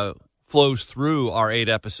flows through our 8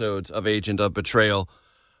 episodes of Agent of Betrayal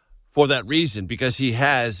for that reason, because he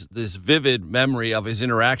has this vivid memory of his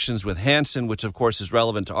interactions with Hansen, which, of course, is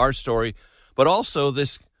relevant to our story, but also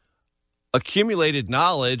this accumulated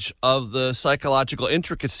knowledge of the psychological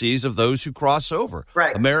intricacies of those who cross over.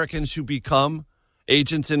 Right. Americans who become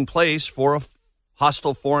agents in place for a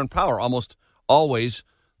hostile foreign power, almost always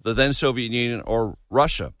the then Soviet Union or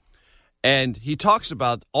Russia. And he talks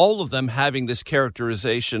about all of them having this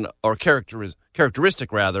characteristic of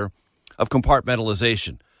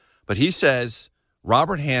compartmentalization. But he says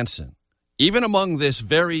Robert Hansen, even among this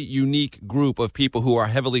very unique group of people who are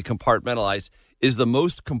heavily compartmentalized, is the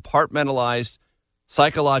most compartmentalized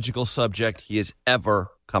psychological subject he has ever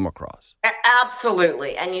come across.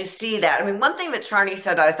 Absolutely. And you see that. I mean, one thing that Charney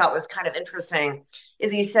said that I thought was kind of interesting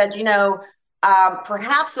is he said,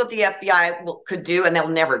 perhaps what the FBI could do, and they'll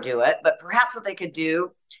never do it, but perhaps what they could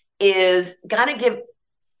do is kind of give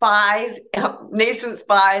nascent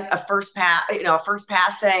spies a first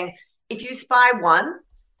pass saying, if you spy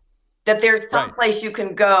once, that there's some place you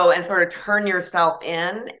can go and sort of turn yourself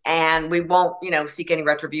in, and we won't, seek any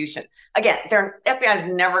retribution. Again, FBI is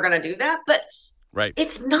never going to do that, but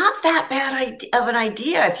it's not that bad of an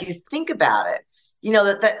idea if you think about it.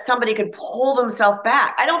 That somebody could pull themselves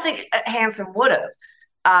back. I don't think Hansen would have.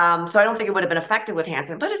 So I don't think it would have been effective with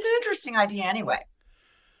Hansen, but it's an interesting idea anyway.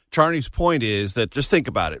 Charney's point is that just think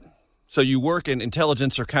about it. So you work in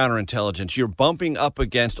intelligence or counterintelligence. You're bumping up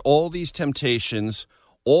against all these temptations,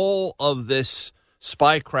 all of this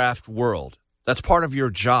spycraft world. That's part of your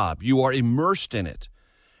job. You are immersed in it.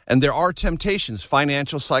 And there are temptations,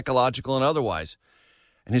 financial, psychological, and otherwise.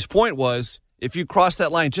 And his point was, if you cross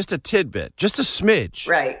that line just a tidbit, just a smidge.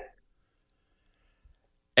 Right.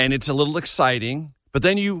 And it's a little exciting, but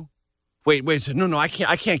then you wait, so no, I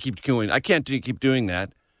can't keep doing. I can't keep doing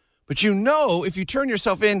that. But if you turn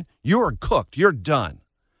yourself in, you're cooked. You're done.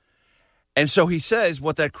 And so he says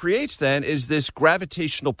what that creates then is this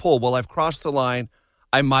gravitational pull. Well, I've crossed the line.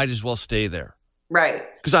 I might as well stay there. Right.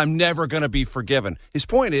 Because I'm never going to be forgiven. His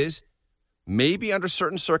point is, maybe under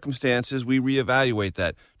certain circumstances, we reevaluate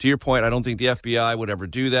that. To your point, I don't think the FBI would ever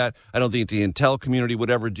do that. I don't think the intel community would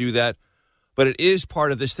ever do that. But it is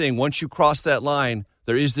part of this thing. Once you cross that line,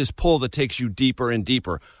 there is this pull that takes you deeper and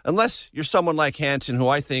deeper. Unless you're someone like Hansen, who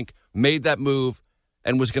I think made that move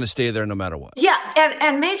and was going to stay there no matter what. Yeah,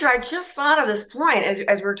 and Major, I just thought of this point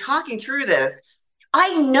as we're talking through this.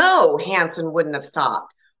 I know Hansen wouldn't have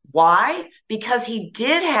stopped. Why? Because he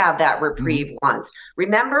did have that reprieve once.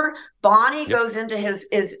 Remember, Bonnie goes into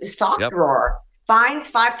his sock drawer, finds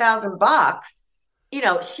 $5,000.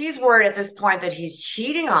 She's worried at this point that he's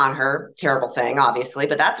cheating on her. Terrible thing, obviously,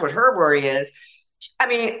 but that's what her worry is. I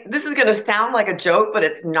mean, this is going to sound like a joke, but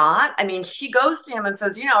it's not. I mean, she goes to him and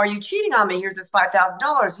says, are you cheating on me? Here's this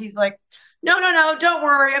 $5,000. He's like, no, don't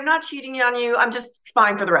worry. I'm not cheating on you. I'm just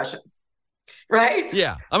spying for the Russians. Right?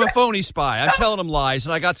 Yeah, I'm a phony spy. I'm telling them lies,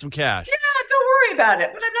 and I got some cash. Yeah, don't worry about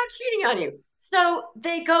it, but I'm not cheating on you. So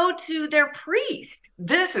they go to their priest.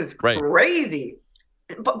 This is crazy.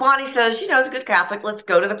 But Bonnie says, as a good Catholic, let's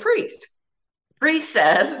go to the priest. Priest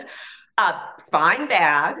says, spying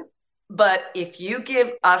bad, but if you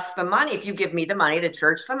give us the money, if you give me the money, the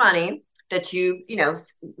church the money that you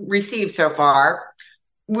received so far,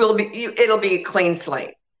 it'll be a clean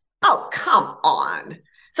slate. Oh, come on.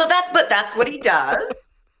 So that's what he does.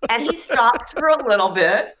 And he stops for a little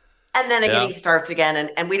bit. And then again, he starts again.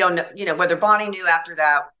 And we don't know, whether Bonnie knew after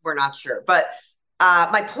that, we're not sure. But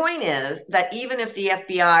my point is that even if the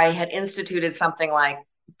FBI had instituted something like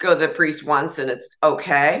go to the priest once and it's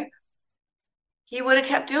okay, he would have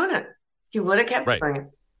kept doing it. He would have kept doing it.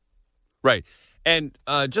 Right. And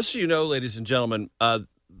just so you know, ladies and gentlemen,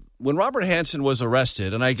 when Robert Hansen was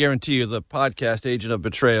arrested, and I guarantee you the podcast Agent of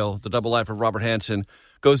Betrayal, The Double Life of Robert Hansen,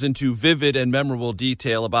 goes into vivid and memorable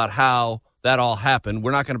detail about how that all happened.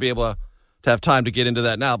 We're not going to be able to have time to get into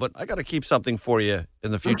that now, but I got to keep something for you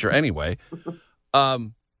in the future anyway.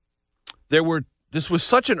 This was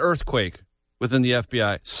such an earthquake within the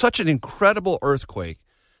FBI, such an incredible earthquake,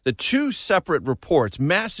 that two separate reports,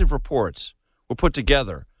 massive reports, were put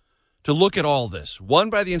together to look at all this.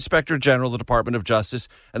 One by the Inspector General of the Department of Justice,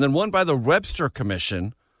 and then one by the Webster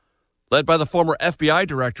Commission, led by the former FBI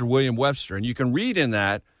Director, William Webster. And you can read in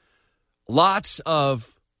that lots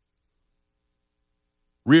of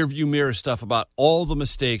rearview mirror stuff about all the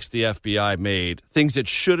mistakes the FBI made, things it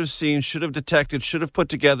should have seen, should have detected, should have put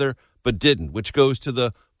together, but didn't, which goes to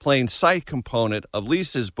the plain sight component of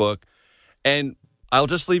Lisa's book. And I'll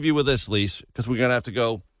just leave you with this, Lisa, because we're going to have to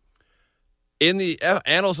go. In the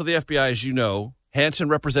annals of the FBI, as you know, Hansen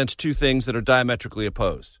represents two things that are diametrically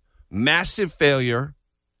opposed: massive failure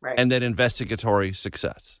and then investigatory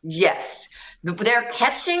success. Yes. Their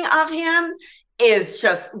catching of him is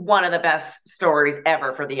just one of the best stories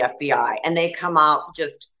ever for the FBI. And they come out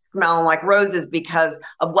just smelling like roses because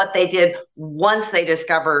of what they did once they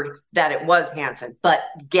discovered that it was Hansen. But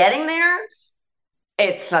getting there,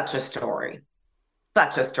 it's such a story.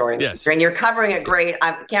 Such a story. Yes. And you're covering it great.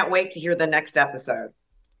 I can't wait to hear the next episode.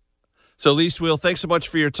 So, Wiehl, thanks so much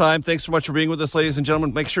for your time. Thanks so much for being with us, ladies and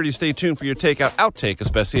gentlemen. Make sure you stay tuned for your outtake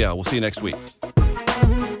especial. We'll see you next week.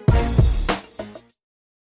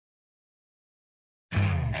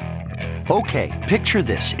 Okay, picture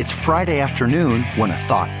this. It's Friday afternoon when a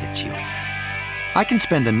thought hits you. I can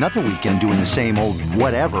spend another weekend doing the same old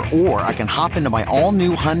whatever, or I can hop into my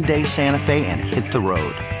all-new Hyundai Santa Fe and hit the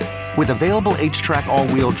road. With available H-Track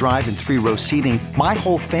all-wheel drive and 3-row seating, my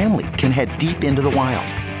whole family can head deep into the wild.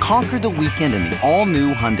 Conquer the weekend in the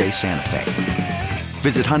all-new Hyundai Santa Fe.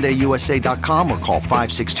 Visit HyundaiUSA.com or call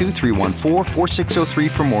 562-314-4603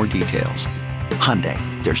 for more details. Hyundai,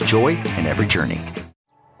 there's joy in every journey.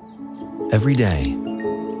 Every day,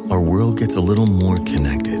 our world gets a little more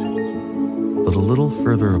connected, but a little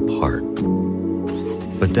further apart.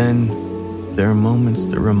 But then, there are moments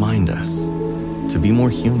that remind us to be more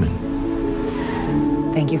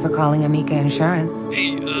human. Thank you for calling Amica Insurance.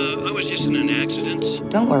 Hey, I was just in an accident.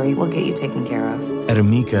 Don't worry, we'll get you taken care of. At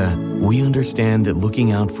Amica, we understand that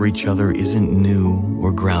looking out for each other isn't new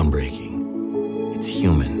or groundbreaking. It's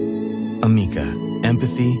human. Amica,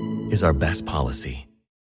 empathy is our best policy.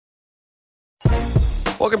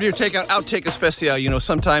 Welcome to your Takeout Outtake Especial. You know,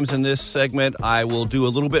 sometimes in this segment, I will do a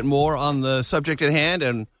little bit more on the subject at hand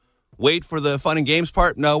and wait for the fun and games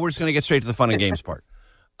part. No, we're just going to get straight to the fun and games part.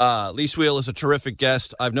 Wiehl is a terrific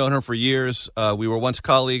guest. I've known her for years. We were once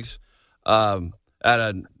colleagues at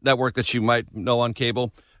a network that you might know on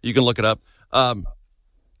cable. You can look it up.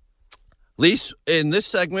 Lise, in this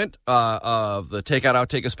segment of the Takeout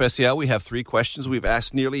Outtake Especial, we have 3 questions we've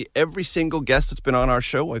asked nearly every single guest that's been on our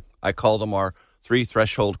show. I call them our 3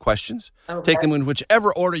 threshold questions. Okay. Take them in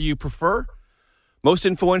whichever order you prefer. Most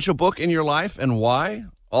influential book in your life and why?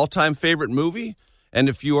 All-time favorite movie? And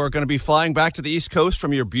if you are going to be flying back to the East Coast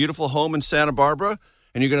from your beautiful home in Santa Barbara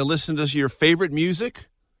and you're going to listen to your favorite music,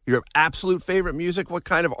 your absolute favorite music, what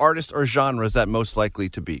kind of artist or genre is that most likely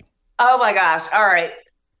to be? Oh, my gosh. All right.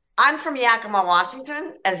 I'm from Yakima,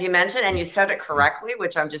 Washington, as you mentioned, and you said it correctly,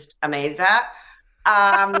 which I'm just amazed at.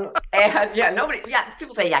 And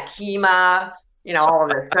people say Yakima, you know, all of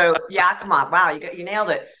this. So Yakima, wow, you nailed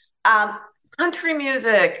it. Country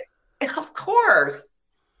music, of course.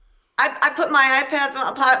 I put my pods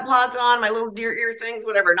on, my little deer ear things,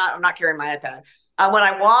 whatever. I'm not carrying my iPad. When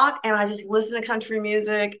I walk and I just listen to country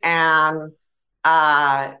music and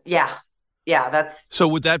that's. So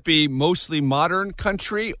would that be mostly modern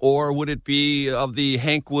country or would it be of the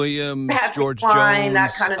Hank Williams, George Jones,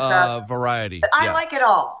 that kind of stuff variety? I like it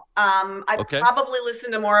all. I probably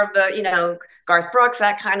listen to more of the, Garth Brooks,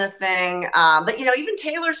 that kind of thing. But, even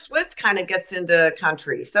Taylor Swift kind of gets into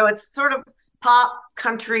country. So it's sort of pop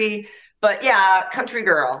country, but yeah, country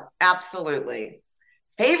girl. Absolutely.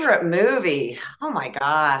 Favorite movie? Oh my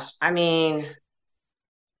gosh. I mean,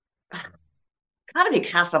 gotta be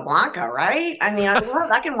Casablanca, right? I mean,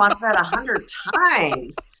 I can watch that 100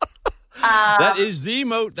 times. That is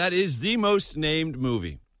the most named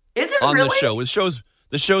movie. Is it on really?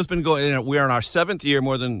 The show's been going. We're in our 7th year,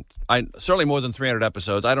 certainly more than 300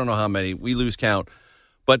 episodes. I don't know how many. We lose count.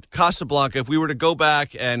 But Casablanca, if we were to go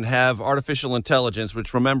back and have artificial intelligence,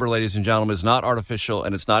 which remember, ladies and gentlemen, is not artificial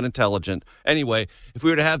and it's not intelligent. Anyway, if we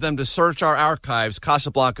were to have them to search our archives,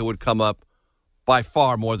 Casablanca would come up by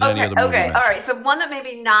far more than any other movie. Okay, all right. So one that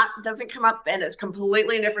maybe doesn't come up and it's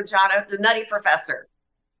completely a different genre, The Nutty Professor.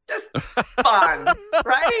 Just fun,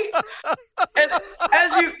 right? And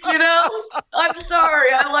as I'm sorry,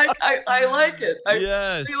 I like it. I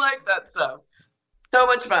really like that stuff. So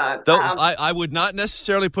much fun. I would not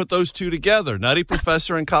necessarily put those two together, Nutty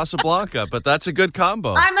Professor and Casablanca, but that's a good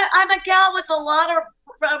combo. I'm a gal with a lot of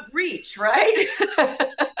reach, right?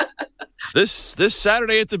 This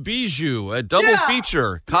Saturday at the Bijou, a double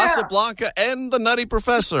feature, Casablanca and the Nutty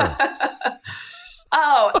Professor.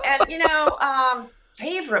 Oh, and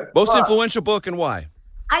favorite most book. Influential book and why?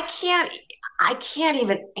 I can't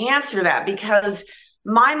even answer that because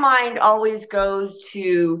my mind always goes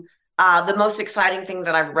to the most exciting thing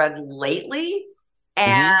that I've read lately,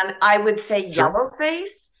 and I would say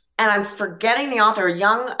Yellowface. And I'm forgetting the author, a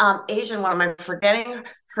young Asian woman. I'm forgetting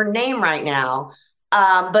her name right now.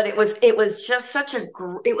 But it was just such a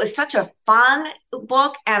fun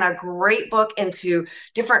book and a great book into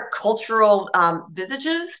different cultural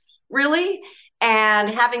visages, really. And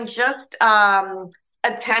having just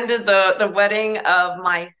attended the wedding of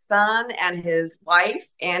my son and his wife,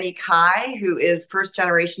 Annie Kai, who is first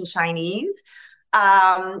generation Chinese,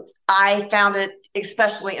 I found it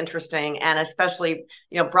especially interesting and especially,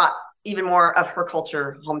 brought even more of her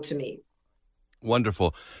culture home to me.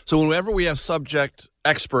 Wonderful. So whenever we have subject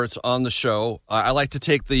experts on the show, I like to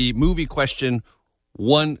take the movie question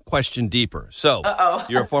one question deeper. So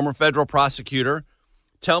you're a former federal prosecutor.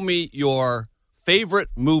 Tell me your favorite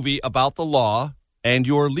movie about the law and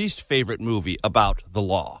your least favorite movie about the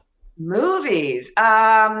law. Movies.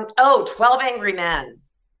 12 Angry Men.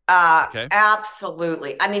 Okay.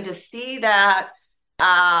 Absolutely. I mean, to see that,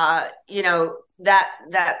 that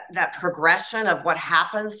progression of what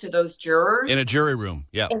happens to those jurors in a jury room.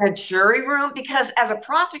 Yeah. In a jury room, because as a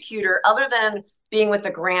prosecutor, other than being with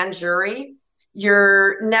the grand jury,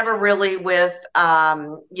 you're never really with,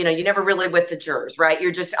 you're never really with the jurors, right?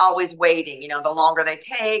 You're just always waiting. The longer they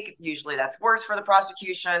take, usually that's worse for the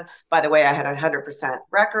prosecution. By the way, I had a 100%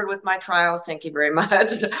 record with my trials. Thank you very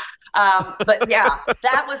much. But yeah,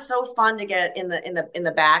 that was so fun to get in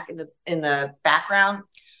the background.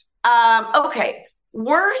 Okay.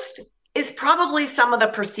 Worst is probably some of the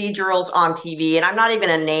procedurals on TV, and I'm not even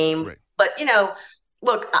a name, right. But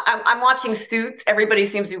look, I'm watching Suits. Everybody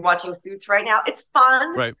seems to be watching Suits right now. It's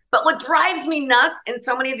fun. Right. But what drives me nuts in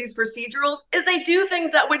so many of these procedurals is they do things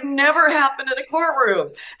that would never happen in a courtroom.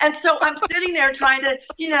 And so I'm sitting there trying to,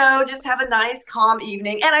 just have a nice, calm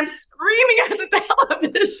evening, and I'm screaming at the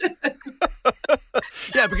television.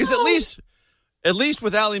 Yeah, because at least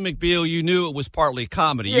with Ally McBeal, you knew it was partly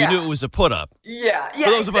comedy. Yeah. You knew it was a put-up. Yeah. For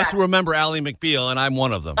those of us who remember Ally McBeal, and I'm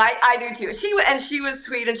one of them. I do too. She was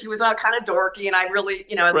sweet, and she was all kind of dorky, and I really,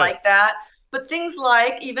 right. like that. But things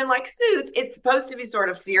even like Suits, it's supposed to be sort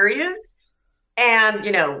of serious. And,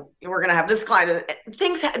 we're going to have this kind of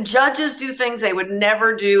things. Judges do things they would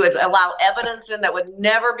never do, allow evidence in that would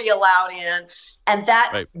never be allowed in. And that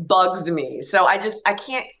right. bugs me. So I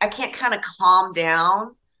can't kind of calm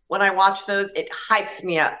down. When I watch those, it hypes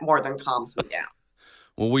me up more than calms me down.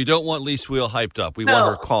 Well, we don't want Lise Wiehl hyped up. We want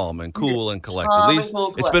her calm and cool and collected. Lise,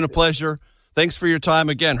 it's been a pleasure. Thanks for your time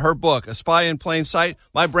again. Her book, A Spy in Plain Sight,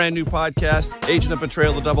 my brand new podcast, Agent of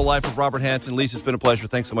Betrayal, The Double Life of Robert Hansen. Lise, it's been a pleasure.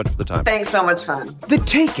 Thanks so much for the time. Thanks so much fun. The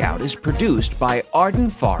Takeout is produced by Arden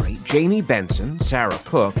Fari, Jamie Benson, Sarah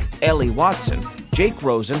Cook, Ellie Watson, Jake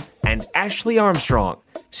Rosen, and Ashley Armstrong.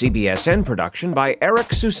 CBSN production by Eric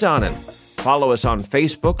Susanen. Follow us on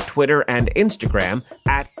Facebook, Twitter, and Instagram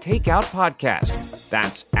at Takeout Podcast.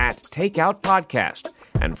 That's at Takeout Podcast.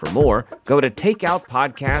 And for more, go to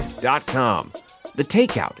takeoutpodcast.com. The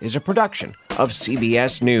Takeout is a production of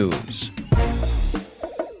CBS News.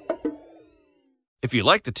 If you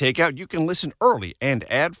like The Takeout, you can listen early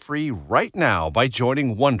and ad-free right now by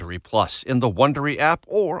joining Wondery Plus in the Wondery app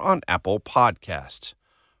or on Apple Podcasts.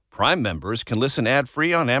 Prime members can listen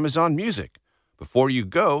ad-free on Amazon Music. Before you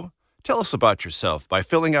go, tell us about yourself by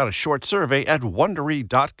filling out a short survey at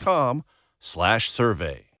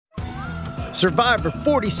Wondery.com/survey. Survivor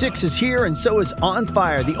 46 is here, and so is On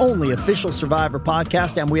Fire, the only official Survivor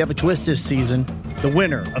podcast, and we have a twist this season. The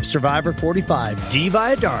winner of Survivor 45, Dee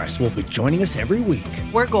Valladares, will be joining us every week.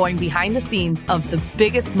 We're going behind the scenes of the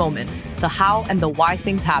biggest moments, the how and the why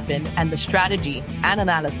things happen, and the strategy and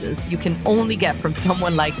analysis you can only get from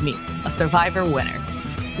someone like me, a Survivor winner.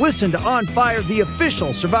 Listen to On Fire, the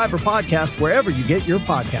official Survivor podcast, wherever you get your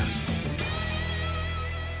podcasts.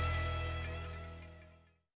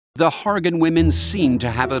 The Hargan women seemed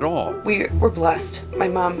to have it all. We were blessed. My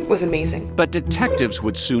mom was amazing. But detectives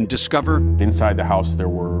would soon discover... inside the house, there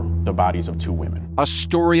were the bodies of 2 women. A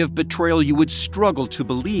story of betrayal you would struggle to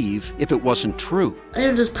believe if it wasn't true. I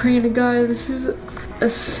am just praying to God, this is a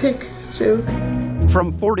sick joke.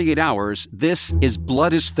 From 48 Hours, this is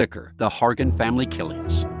Blood is Thicker, The Hargan Family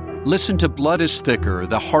Killings. Listen to Blood is Thicker,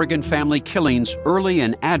 The Hargan Family Killings early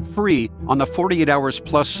and ad-free on the 48 Hours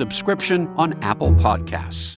Plus subscription on Apple Podcasts.